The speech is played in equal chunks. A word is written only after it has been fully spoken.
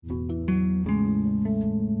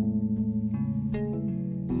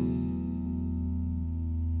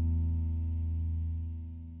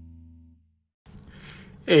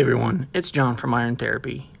Hey everyone, it's John from Iron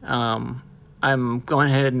Therapy. I'm going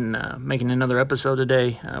ahead and making another episode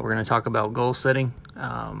today. We're going to talk about goal setting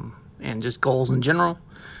and just goals in general.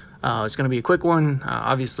 It's going to be a quick one.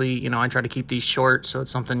 Obviously, I try to keep these short, so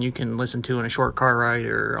it's something you can listen to in a short car ride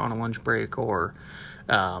or on a lunch break or,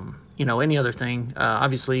 any other thing.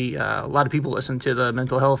 Obviously, a lot of people listen to the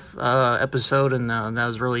mental health episode, and that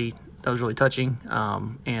was really touching.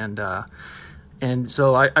 And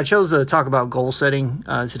so I chose to talk about goal setting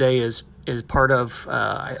today as part of,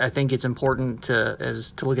 I think it's important to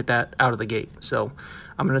look at that out of the gate. So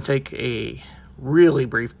I'm going to take a really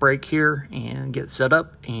brief break here and get set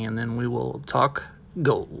up, and then we will talk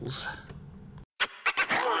goals.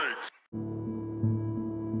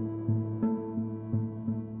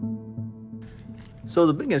 So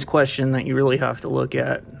the biggest question that you really have to look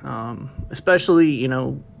at, especially,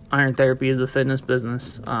 Iron Therapy is a fitness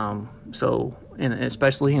business.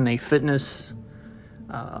 Especially in a fitness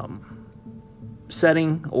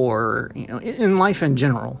setting or in life in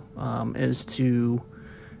general, is to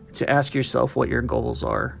ask yourself what your goals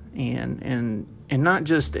are, and not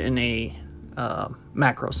just in a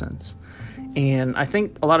macro sense. And I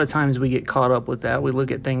think a lot of times we get caught up with that. We look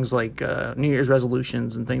at things like New Year's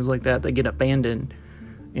resolutions and things like that get abandoned,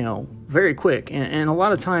 very quick. And a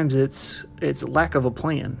lot of times it's lack of a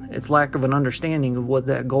plan. It's lack of an understanding of what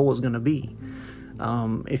that goal is going to be.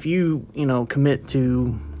 If you, commit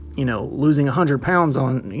to, losing 100 pounds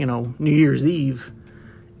on, New Year's Eve,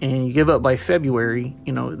 and you give up by February,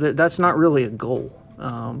 that's not really a goal.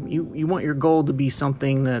 You want your goal to be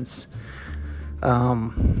something that's,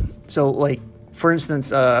 for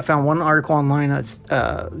instance, I found one article online that's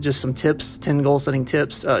just some tips, 10 goal setting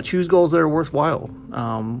tips. Choose goals that are worthwhile.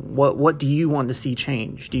 What do you want to see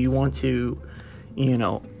change? Do you want to,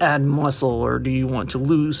 add muscle, or do you want to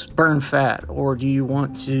burn fat, or do you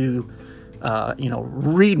want to,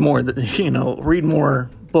 read more, read more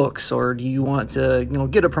books, or do you want to,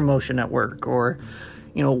 get a promotion at work, or,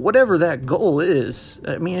 whatever that goal is.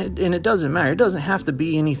 I mean, and it doesn't matter. It doesn't have to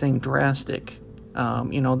be anything drastic.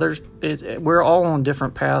 We're all on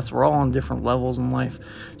different paths. We're all on different levels in life.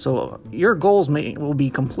 So your goals will be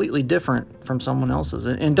completely different from someone else's,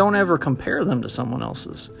 and don't ever compare them to someone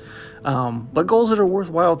else's. But goals that are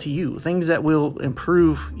worthwhile to you, things that will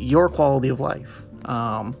improve your quality of life.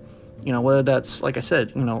 Whether that's, like I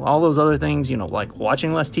said, all those other things, like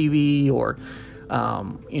watching less TV, or,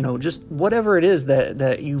 just whatever it is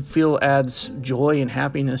that you feel adds joy and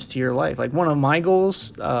happiness to your life. Like one of my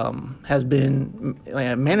goals has been,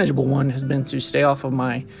 a manageable one, has been to stay off of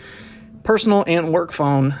my personal and work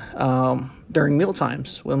phone during meal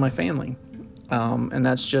times with my family. And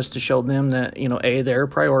that's just to show them that, A, they're a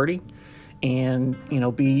priority, and,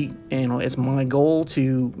 B, it's my goal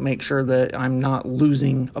to make sure that I'm not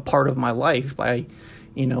losing a part of my life by,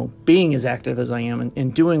 being as active as I am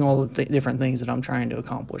and doing all the different things that I'm trying to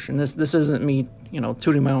accomplish. And this isn't me,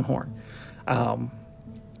 tooting my own horn.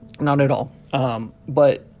 Not at all.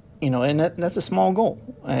 But, and that's a small goal.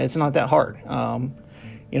 It's not that hard.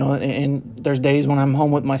 And there's days when I'm home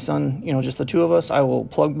with my son, just the two of us, I will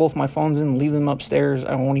plug both my phones in, leave them upstairs.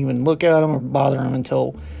 I won't even look at them or bother them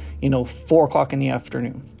until, 4:00 in the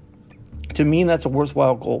afternoon. To me, that's a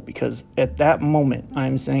worthwhile goal, because at that moment,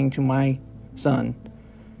 I'm saying to my son,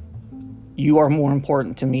 you are more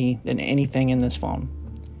important to me than anything in this phone.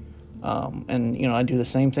 I do the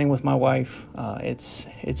same thing with my wife. It's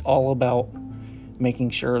all about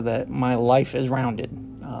making sure that my life is rounded,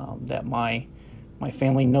 that my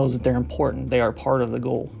family knows that they're important. They are part of the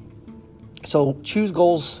goal. So choose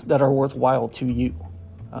goals that are worthwhile to you.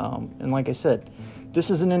 And like I said, this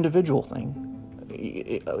is an individual thing.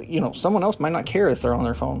 Someone else might not care if they're on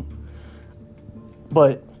their phone.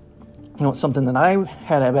 But, it's something that I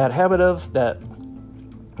had a bad habit of that,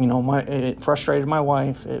 it frustrated my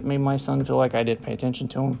wife. It made my son feel like I didn't pay attention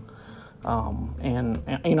to him. I'm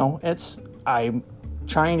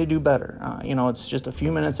trying to do better. It's just a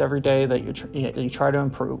few minutes every day that you try to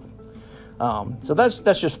improve. So that's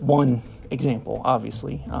just one example,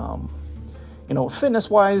 obviously.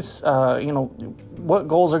 Fitness-wise, what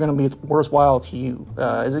goals are going to be worthwhile to you?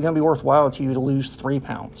 Is it going to be worthwhile to you to lose 3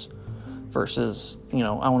 pounds versus,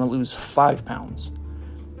 I want to lose 5 pounds?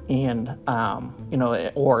 And,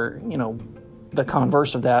 the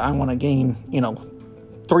converse of that, I want to gain,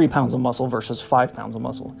 3 pounds of muscle versus 5 pounds of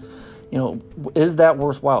muscle. Is that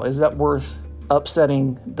worthwhile? Is that worth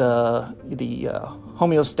upsetting the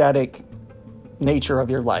homeostatic nature of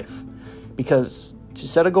your life? Because to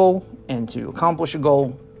set a goal and to accomplish a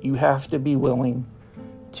goal, you have to be willing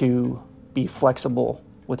to be flexible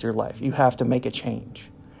with your life. You have to make a change.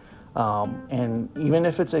 And even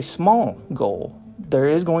if it's a small goal, there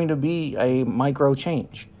is going to be a micro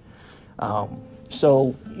change.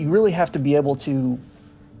 So you really have to be able to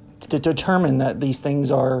determine that these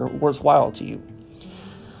things are worthwhile to you.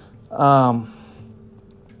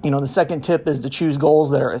 The second tip is to choose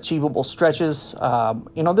goals that are achievable stretches.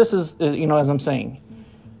 This is, as I'm saying,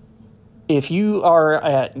 if you are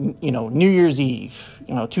at, New Year's Eve,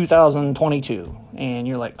 2022, and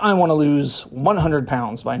you're like, I want to lose 100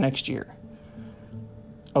 pounds by next year.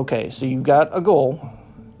 Okay, so you've got a goal,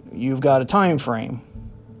 you've got a time frame,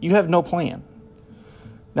 you have no plan.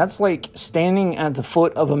 That's like standing at the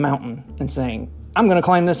foot of a mountain and saying, I'm going to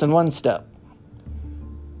climb this in one step.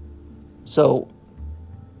 So,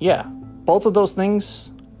 yeah, both of those things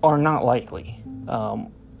are not likely.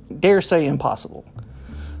 Dare say impossible.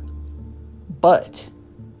 But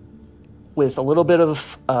with a little bit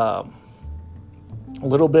of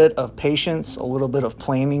patience, a little bit of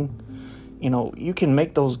planning, you can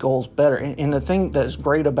make those goals better. And the thing that's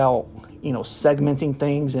great about, segmenting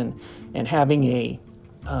things and having a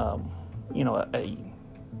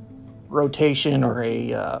rotation or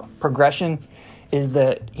a progression is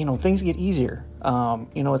that, things get easier.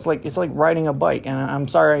 It's like riding a bike. And I'm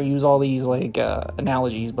sorry I use all these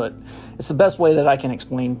analogies, but it's the best way that I can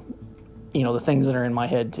explain, the things that are in my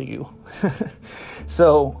head to you.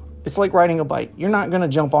 So it's like riding a bike. You're not going to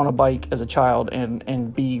jump on a bike as a child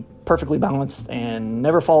and be perfectly balanced and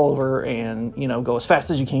never fall over and, go as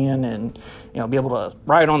fast as you can and, be able to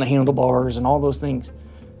ride on the handlebars and all those things.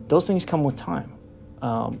 Those things come with time.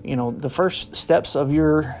 The first steps of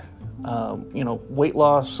your, weight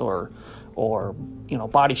loss or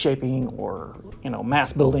body shaping or,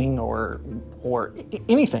 mass building or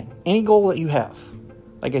anything, any goal that you have.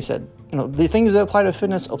 Like I said, the things that apply to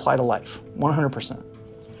fitness apply to life, 100%.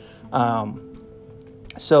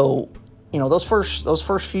 So, those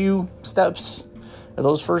first few steps, or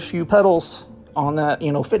those first few pedals on that,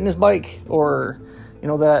 fitness bike or,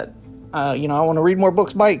 that, I want to read more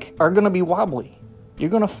books bike are going to be wobbly. You're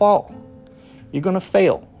going to fall. You're going to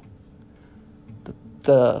fail.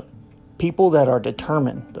 The people that are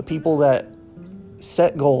determined, the people that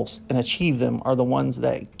set goals and achieve them are the ones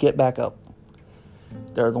that get back up.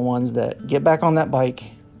 They're the ones that get back on that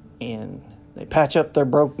bike and they patch up their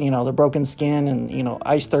broken skin and,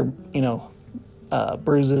 ice their,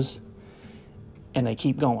 bruises, and they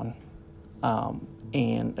keep going.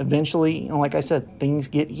 And eventually, like I said, things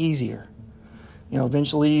get easier.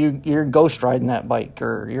 Eventually you're ghost riding that bike,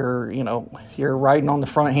 or you're riding on the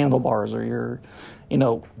front handlebars, or you're,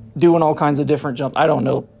 doing all kinds of different jumps. I don't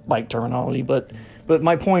know bike terminology, but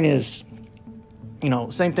my point is,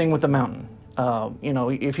 same thing with the mountain.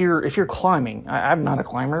 If you're climbing, I'm not a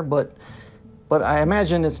climber, but I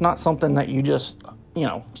imagine it's not something that you just,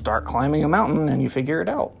 start climbing a mountain and you figure it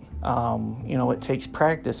out. It takes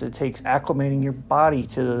practice. It takes acclimating your body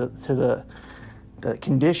to the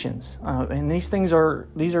conditions. And these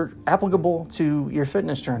are applicable to your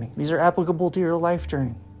fitness journey. These are applicable to your life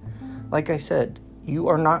journey. Like I said, you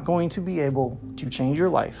are not going to be able to change your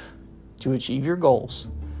life, to achieve your goals,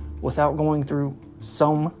 without going through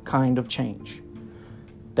some kind of change.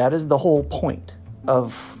 That is the whole point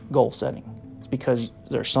of goal setting. It's because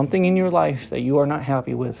there's something in your life that you are not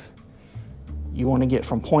happy with. You want to get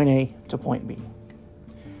from point A to point B.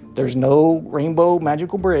 There's no rainbow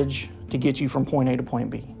magical bridge to get you from point A to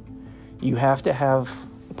point B. You have to have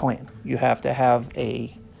a plan. You have to have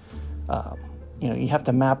you have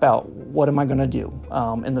to map out, what am I going to do?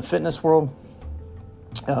 In the fitness world,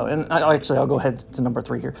 I'll go ahead to number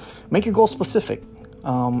 3 here. Make your goal specific.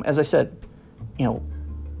 As I said,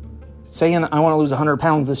 saying I want to lose 100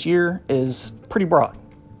 pounds this year is pretty broad.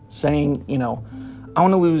 Saying, I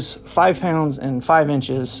want to lose 5 pounds and 5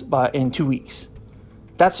 inches in 2 weeks.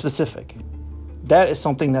 That's specific. That is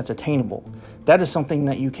something that's attainable. That is something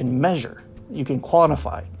that you can measure. You can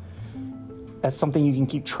quantify. That's something you can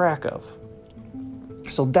keep track of.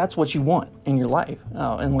 So that's what you want in your life.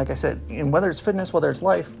 And like I said, and whether it's fitness, whether it's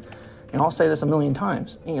life, I'll say this a million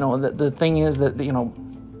times. The thing is that,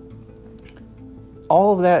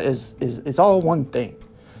 all of that is all one thing.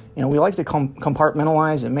 We like to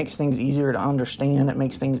compartmentalize. It makes things easier to understand. It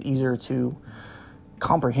makes things easier to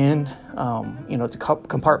comprehend, to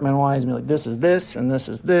compartmentalize and be like, this is this, and this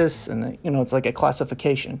is this, and, it's like a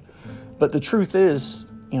classification. But the truth is,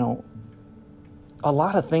 a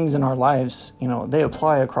lot of things in our lives, they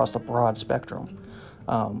apply across a broad spectrum.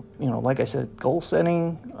 Like I said, goal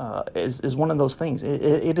setting is one of those things.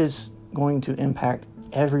 It is going to impact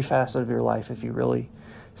every facet of your life if you really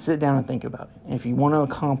sit down and think about it. If you want to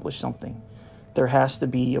accomplish something, there has to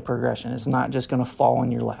be a progression. It's not just going to fall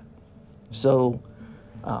in your lap. So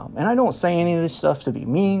And I don't say any of this stuff to be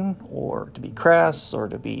mean or to be crass or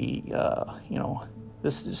to be,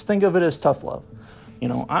 just think of it as tough love.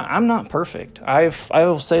 I'm not perfect. I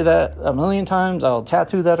will say that a million times. I'll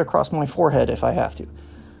tattoo that across my forehead if I have to.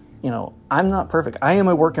 I'm not perfect. I am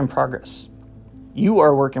a work in progress. You are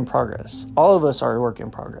a work in progress. All of us are a work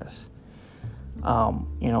in progress.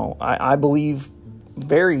 I believe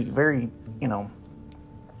very, very,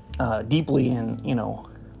 deeply in,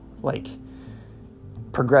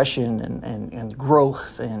 progression and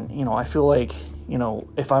growth. And, I feel like,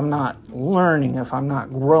 if I'm not learning, if I'm not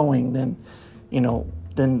growing, then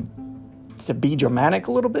to be dramatic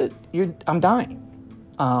a little bit, I'm dying.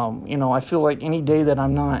 I feel like any day that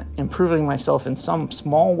I'm not improving myself in some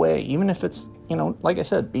small way, even if it's, like I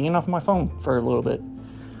said, being off my phone for a little bit.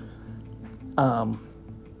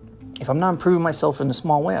 If I'm not improving myself in a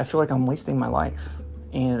small way, I feel like I'm wasting my life.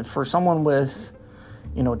 And for someone with,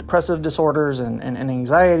 depressive disorders and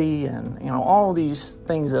anxiety and, all these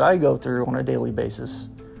things that I go through on a daily basis,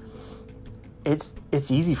 it's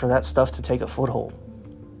easy for that stuff to take a foothold.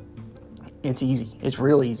 It's easy. It's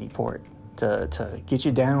real easy for it to get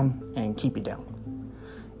you down and keep you down.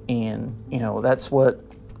 And, that's what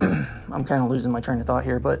I'm kind of losing my train of thought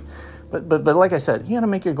here, but like I said, you got to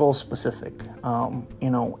make your goals specific.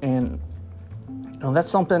 And that's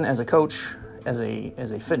something as a coach, as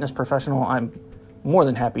a fitness professional, I'm more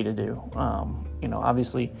than happy to do.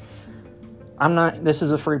 Obviously this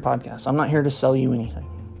is a free podcast. I'm not here to sell you anything.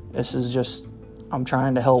 This is just, I'm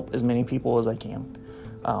trying to help as many people as I can.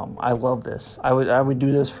 I love this. I would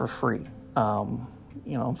do this for free.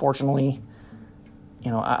 Unfortunately,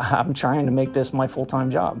 I'm trying to make this my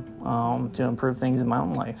full-time job, to improve things in my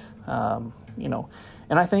own life. And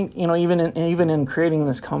I think, even in creating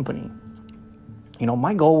this company,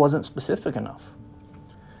 my goal wasn't specific enough.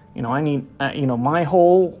 I need, my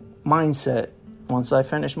whole mindset once I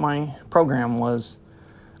finished my program was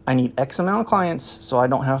I need X amount of clients so I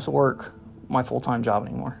don't have to work my full-time job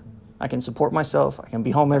anymore. I can support myself. I can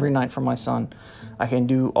be home every night for my son. I can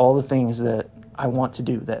do all the things that I want to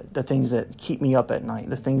do, the things that keep me up at night,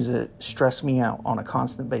 the things that stress me out on a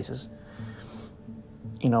constant basis.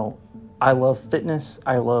 I love fitness.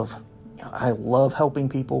 I love helping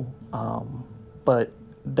people. But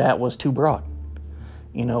that was too broad.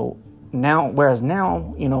 Whereas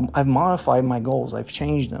now, I've modified my goals. I've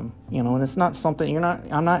changed them, and it's not something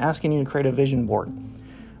I'm not asking you to create a vision board,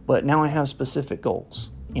 but now I have specific goals.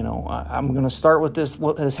 I'm going to start with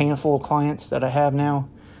this handful of clients that I have now,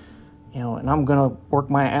 and I'm going to work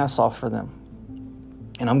my ass off for them.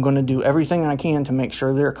 And I'm going to do everything I can to make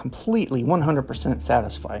sure they're completely 100%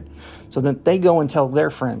 satisfied so that they go and tell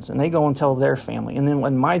their friends and they go and tell their family. And then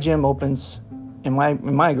when my gym opens in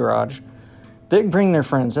my garage, they bring their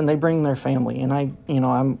friends and they bring their family. And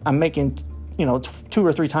I'm making, 2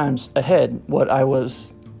 or 3 times ahead what I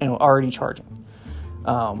was, already charging.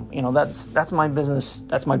 That's my business.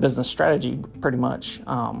 That's my business strategy pretty much.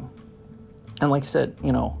 And like I said,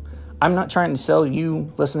 I'm not trying to sell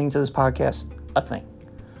you listening to this podcast a thing.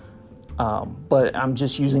 But I'm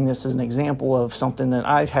just using this as an example of something that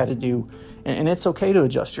I've had to do, and it's okay to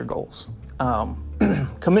adjust your goals.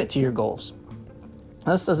 Commit to your goals.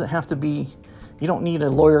 This doesn't have to be, you don't need a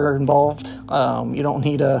lawyer involved. You don't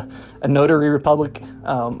need a notary republic,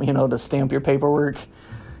 to stamp your paperwork.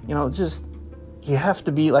 You have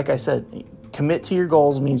to be, like I said, commit to your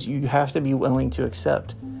goals means you have to be willing to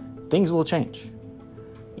accept things will change.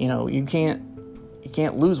 You can't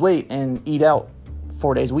lose weight and eat out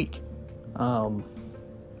 4 days a week. You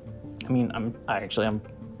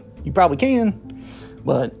probably can,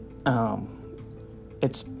 but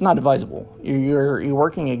it's not advisable. You're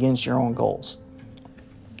working against your own goals.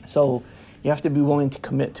 So you have to be willing to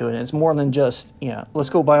commit to it. And it's more than just, let's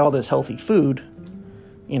go buy all this healthy food.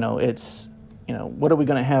 It's, what are we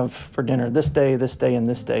going to have for dinner this day, and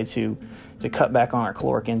this day to cut back on our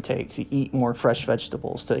caloric intake, to eat more fresh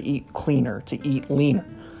vegetables, to eat cleaner, to eat leaner,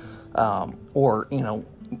 or,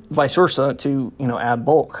 vice versa, to, add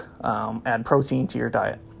bulk, add protein to your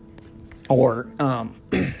diet. Or, I'm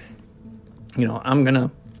going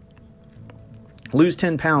to lose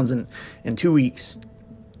 10 pounds in 2 weeks.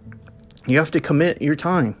 You have to commit your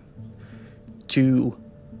time to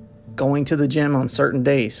going to the gym on certain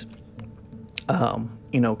days,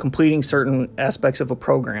 completing certain aspects of a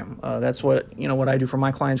program. That's what I do for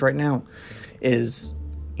my clients right now is,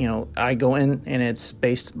 I go in and it's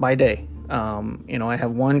based by day. I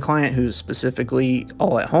have one client who's specifically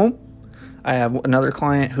all at home. I have another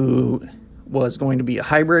client who was going to be a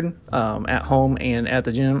hybrid, at home and at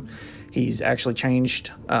the gym. He's actually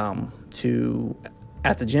changed to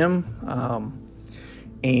at the gym.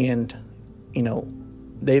 And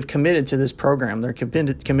they've committed to this program. They're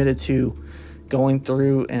committed to going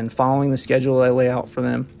through and following the schedule I lay out for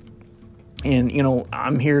them. And,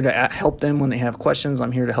 I'm here to help them when they have questions.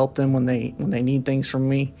 I'm here to help them when they need things from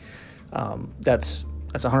me. That's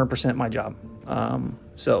 100% my job.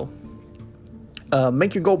 So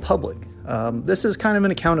make your goal public. This is kind of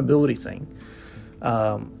an accountability thing.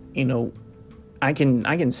 I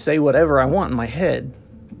can say whatever I want in my head,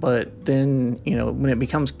 but then, when it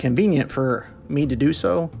becomes convenient for me to do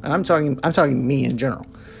so, and I'm talking me in general,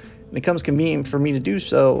 when it becomes convenient for me to do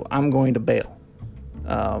so, I'm going to bail.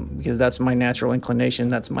 Because that's my natural inclination.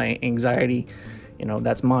 That's my anxiety.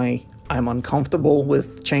 I'm uncomfortable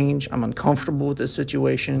with change. I'm uncomfortable with this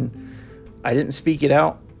situation. I didn't speak it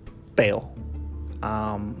out, bail.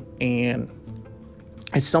 And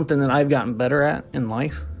it's something that I've gotten better at in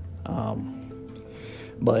life.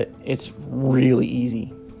 But it's really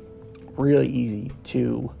easy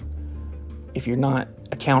to, if you're not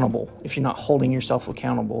accountable, if you're not holding yourself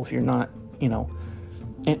accountable, if you're not,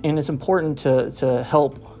 and it's important to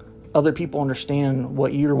help other people understand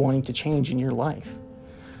what you're wanting to change in your life.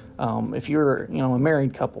 If you're, a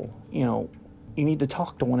married couple, you need to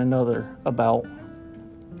talk to one another about,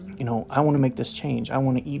 I want to make this change. I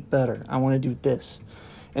want to eat better. I want to do this.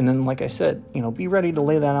 And then, like I said, be ready to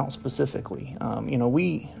lay that out specifically.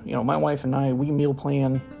 My wife and I, we meal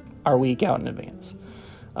plan our week out in advance.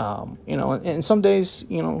 And some days,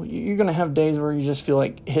 you're going to have days where you just feel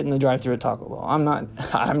like hitting the drive-thru at Taco Bell.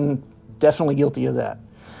 I'm definitely guilty of that.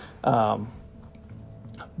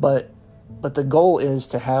 But the goal is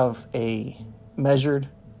to have a measured,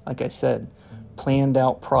 like I said, planned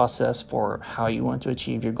out process for how you want to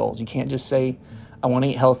achieve your goals. You can't just say, I want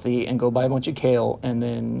to eat healthy and go buy a bunch of kale and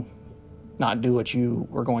then not do what you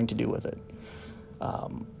were going to do with it.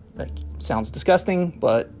 That sounds disgusting,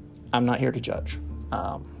 but I'm not here to judge.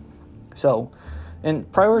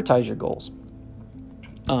 And prioritize your goals.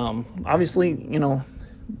 Obviously,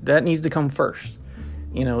 that needs to come first.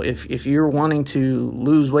 If you're wanting to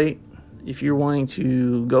lose weight, if you're wanting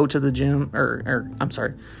to go to the gym,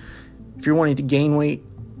 if you're wanting to gain weight,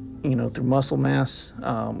 through muscle mass,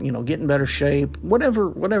 get in better shape,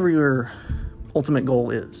 whatever your ultimate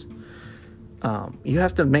goal is, you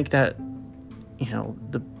have to make that,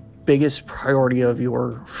 the biggest priority of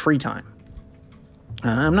your free time.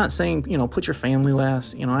 I'm not saying, put your family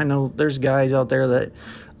last. I know there's guys out there that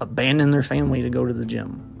abandon their family to go to the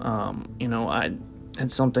gym.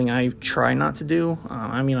 It's something I try not to do.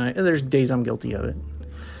 There's days I'm guilty of it.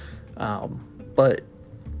 But,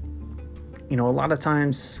 a lot of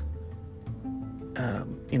times,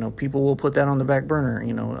 people will put that on the back burner.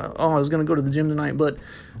 I was going to go to the gym tonight, but,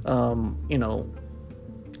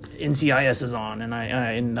 NCIS is on,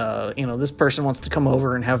 and this person wants to come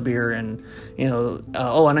over and have beer, and and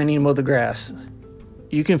I need to mow the grass.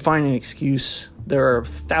 You can find an excuse. There are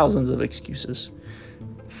thousands of excuses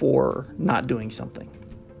for not doing something.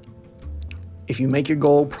 If you make your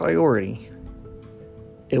goal priority,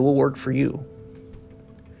 it will work for you.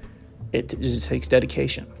 It just takes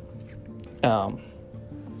dedication.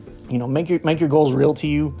 Make your goals real to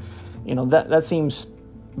you. That seems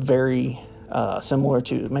very similar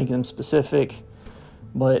to making them specific,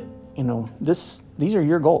 but these are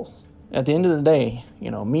your goals. At the end of the day,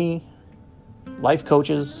 me, life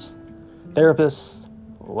coaches, therapists,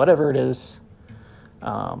 whatever it is,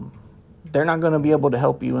 they're not going to be able to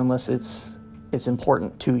help you unless it's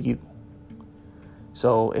important to you.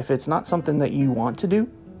 So if it's not something that you want to do,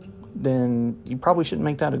 then you probably shouldn't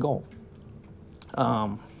make that a goal.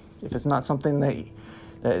 If it's not something that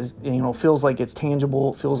is, feels like it's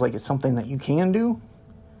tangible, feels like it's something that you can do,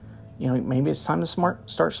 maybe it's time to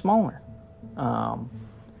start smaller.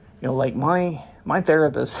 Like my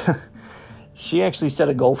therapist, she actually set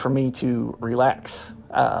a goal for me to relax,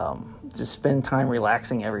 to spend time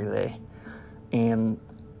relaxing every day. And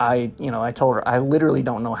I told her, I literally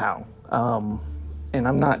don't know how. And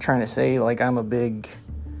I'm not trying to say like I'm a big,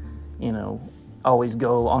 always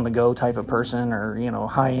go on the go type of person, or,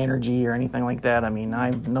 high energy or anything like that.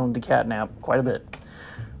 I've known to catnap quite a bit,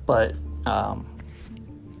 but,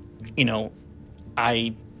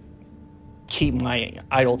 I keep my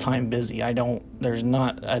idle time busy. There's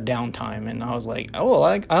not a downtime. And I was like, oh,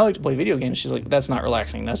 I like to play video games. She's like, that's not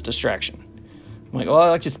relaxing. That's distraction. I'm like, well, I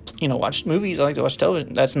like to, watch movies. I like to watch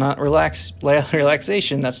television. That's not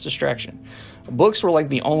relaxation. That's distraction. Books were like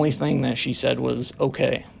the only thing that she said was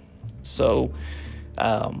okay. So,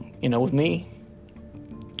 with me,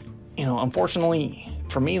 unfortunately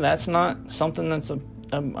for me, that's not something that's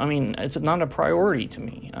it's not a priority to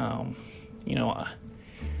me.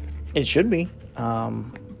 It should be,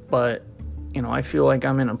 but I feel like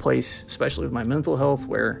I'm in a place, especially with my mental health,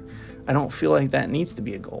 where I don't feel like that needs to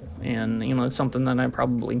be a goal. And, it's something that I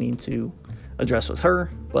probably need to address with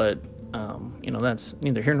her, but, that's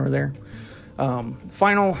neither here nor there.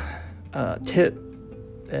 Final tip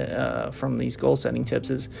from these goal setting tips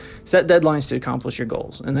is set deadlines to accomplish your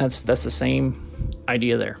goals. And that's the same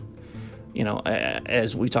idea there.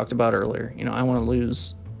 As we talked about earlier, I want to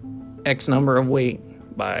lose X number of weight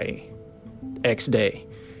by X day,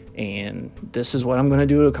 and this is what I'm going to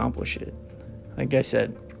do to accomplish it. Like I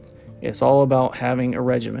said, it's all about having a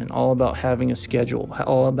regimen, all about having a schedule,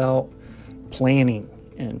 all about planning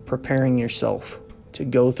and preparing yourself to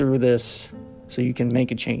go through this so you can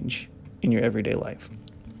make a change in your everyday life.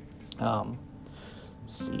 Let's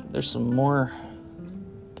see, there's some more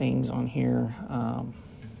things on here.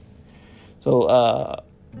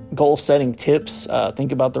 Goal setting tips.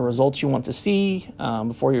 Think about the results you want to see.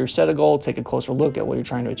 Before you set a goal, take a closer look at what you're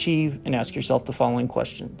trying to achieve and ask yourself the following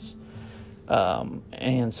questions.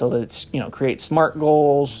 And so that's, create SMART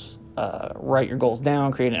goals, write your goals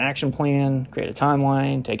down, create an action plan, create a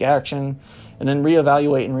timeline, take action, and then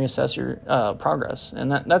reevaluate and reassess your progress.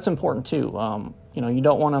 And that's important too. You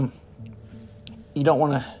don't want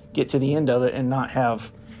to get to the end of it and not have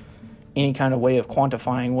any kind of way of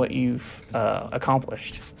quantifying what you've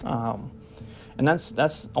accomplished. And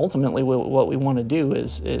that's ultimately what we want to do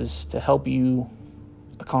is to help you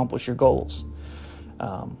accomplish your goals.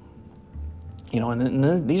 And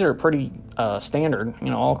these are pretty standard,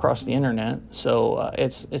 all across the internet. So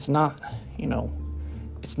it's not,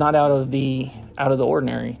 it's not out of the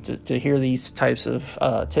ordinary to hear these types of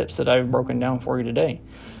tips that I've broken down for you today.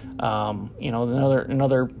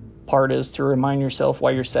 Another part is to remind yourself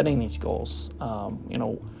why you're setting these goals.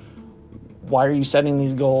 Why are you setting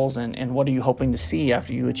these goals, and what are you hoping to see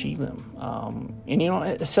after you achieve them?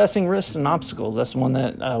 Assessing risks and obstacles. That's one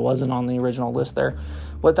that wasn't on the original list there,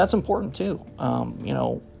 but that's important too.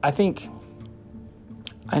 I think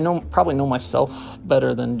I probably know myself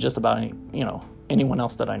better than just about anyone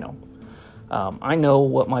else that I know. I know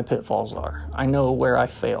what my pitfalls are. I know where I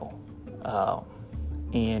fail,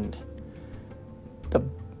 and the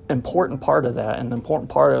important part of that, and the important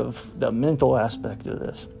part of the mental aspect of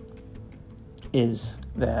this, is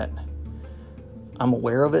that I'm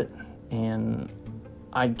aware of it, and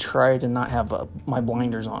I try to not have my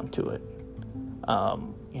blinders on to it.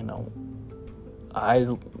 I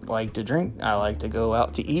like to drink. I like to go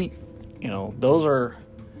out to eat. Those are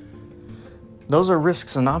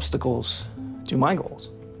risks and obstacles to my goals.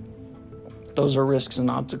 Those are risks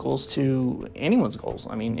and obstacles to anyone's goals.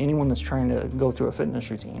 I mean, anyone that's trying to go through a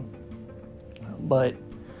fitness routine. But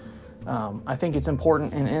I think it's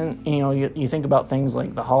important, and you think about things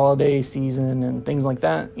like the holiday season and things like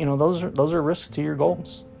that. Those are risks to your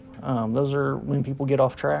goals. Those are when people get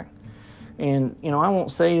off track. And I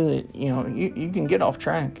won't say that you can get off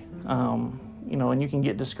track, and you can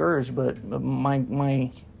get discouraged. But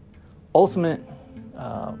my ultimate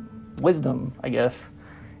wisdom, I guess,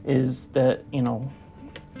 is that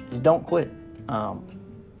is don't quit.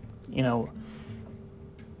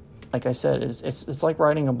 Like I said, it's like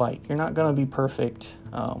riding a bike. You're not going to be perfect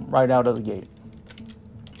right out of the gate.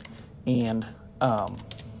 And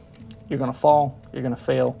you're going to fall, you're going to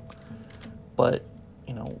fail. But,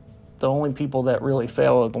 the only people that really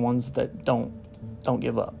fail are the ones that don't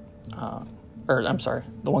give up. The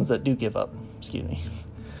ones that do give up, excuse me.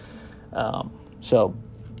 So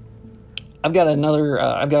I've got a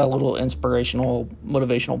little inspirational,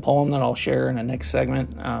 motivational poem that I'll share in the next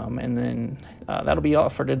segment. And then that'll be all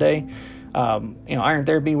for today. Iron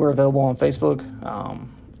Therapy, we're available on Facebook.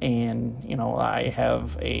 And I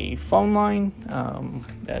have a phone line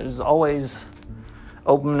that is always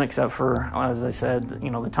open, except for, as I said,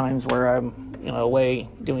 the times where I'm, away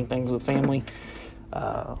doing things with family.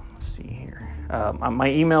 Let's see here. My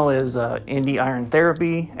email is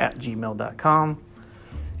indyirontherapy@gmail.com.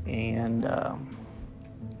 And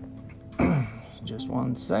just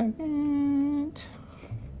one second.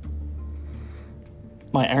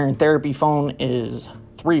 My Iron Therapy phone is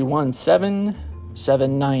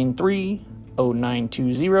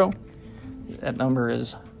 317-793-0920. That number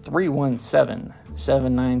is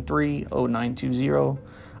 317-793-0920.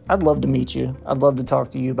 I'd love to meet you. I'd love to talk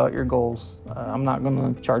to you about your goals. I'm not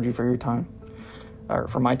going to charge you for your time, or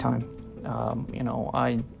for my time. I'm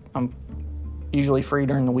usually free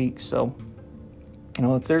during the week, so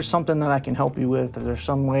if there's something that I can help you with, if there's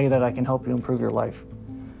some way that I can help you improve your life,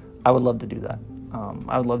 I would love to do that.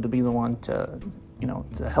 I would love to be the one to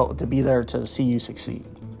help, to be there to see you succeed.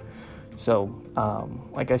 So,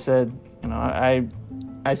 like I said, I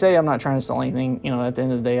say I'm not trying to sell anything. At the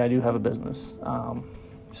end of the day, I do have a business.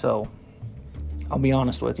 So I'll be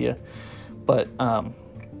honest with you. But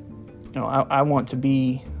I want to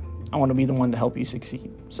be the one to help you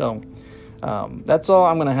succeed. So that's all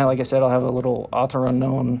I'm going to have. Like I said, I'll have a little author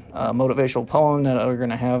unknown motivational poem that we're going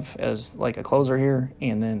to have as like a closer here,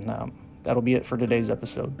 and then that'll be it for today's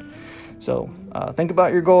episode. So think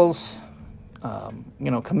about your goals,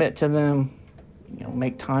 commit to them,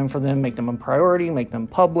 make time for them, make them a priority, make them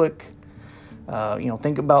public.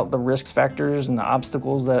 Think about the risk factors and the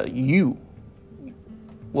obstacles that you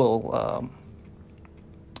will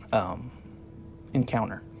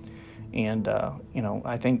encounter. And,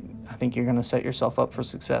 I think you're going to set yourself up for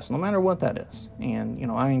success, no matter what that is. And,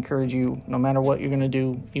 I encourage you, no matter what you're going to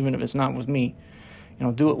do, even if it's not with me,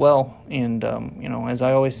 do it well. And, as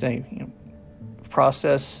I always say,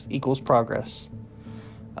 process equals progress.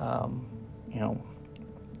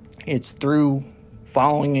 It's through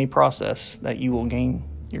following a process that you will gain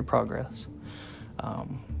your progress. All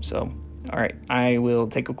right, I will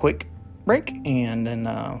take a quick break and then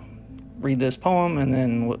read this poem, and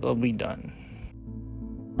then we'll be done.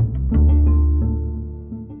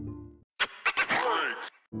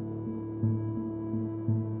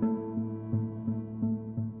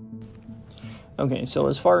 Okay, so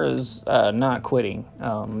as far as not quitting,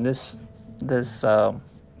 this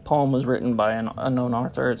poem was written by an unknown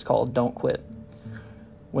author. It's called Don't Quit.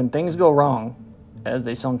 When things go wrong, as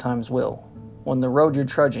they sometimes will, when the road you're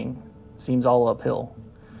trudging seems all uphill,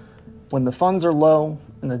 when the funds are low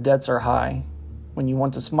and the debts are high, when you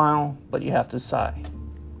want to smile but you have to sigh,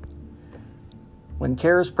 when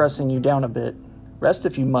care is pressing you down a bit, rest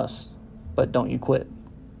if you must, but don't you quit.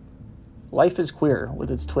 Life is queer with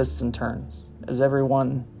its twists and turns, as every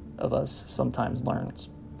one of us sometimes learns.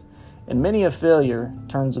 And many a failure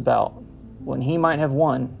turns about when he might have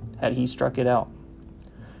won had he struck it out.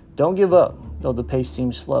 Don't give up, though the pace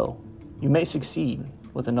seems slow. You may succeed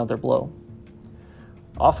with another blow.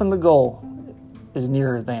 Often the goal is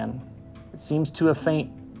nearer than it seems to a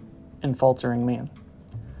faint and faltering man.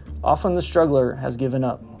 Often the struggler has given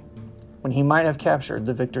up when he might have captured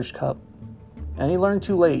the victor's cup. And he learned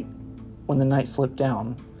too late, when the night slipped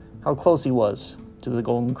down, how close he was to the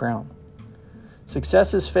golden crown.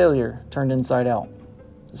 Success is failure turned inside out,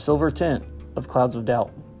 the silver tint of clouds of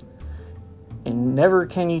doubt. And you never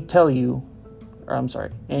can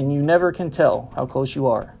tell how close you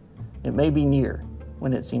are. It may be near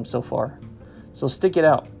when it seems so far. So stick it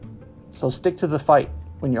out. So stick to the fight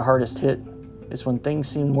when your hardest hit. It's when things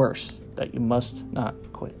seem worse that you must not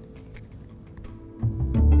quit.